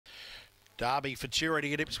Derby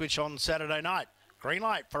Futurity at Ipswich on Saturday night. Green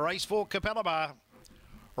light for race 4, Capalaba.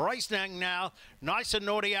 Racing now, Nice and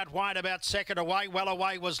Naughty out wide, about second away. Well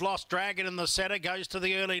away was Lost Dragon in the centre. Goes to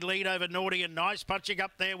the early lead over Naughty and Nice. Punching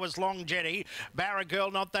up there was Long Jetty. Barra Girl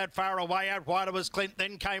not that far away. Out wide was Clint.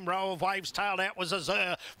 Then came Row of Waves. Tailed out was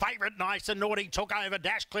Azure. Favourite Nice and Naughty took over.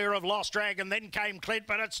 Dash clear of Lost Dragon. Then came Clint.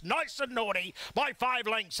 But it's Nice and Naughty by 5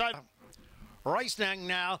 lengths. So racing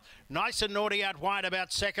now, Nice and Naughty out wide,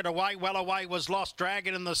 about second away. Well away was Lost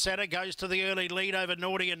Dragon in the centre. Goes to the early lead over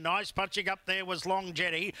Naughty and Nice. Punching up there was Long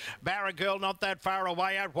Jetty. Barra Girl not that far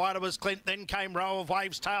away. Out wide was Clint. Then came Row of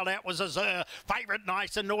Waves. Tailed out was Azure. Favourite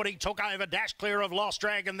Nice and Naughty took over. Dash clear of Lost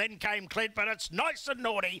Dragon. Then came Clint. But it's Nice and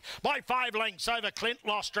Naughty by 5 lengths over Clint,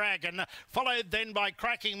 Lost Dragon. Followed then by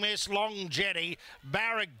Cracking Miss, Long Jetty,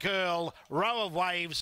 Barra Girl, Row of Waves.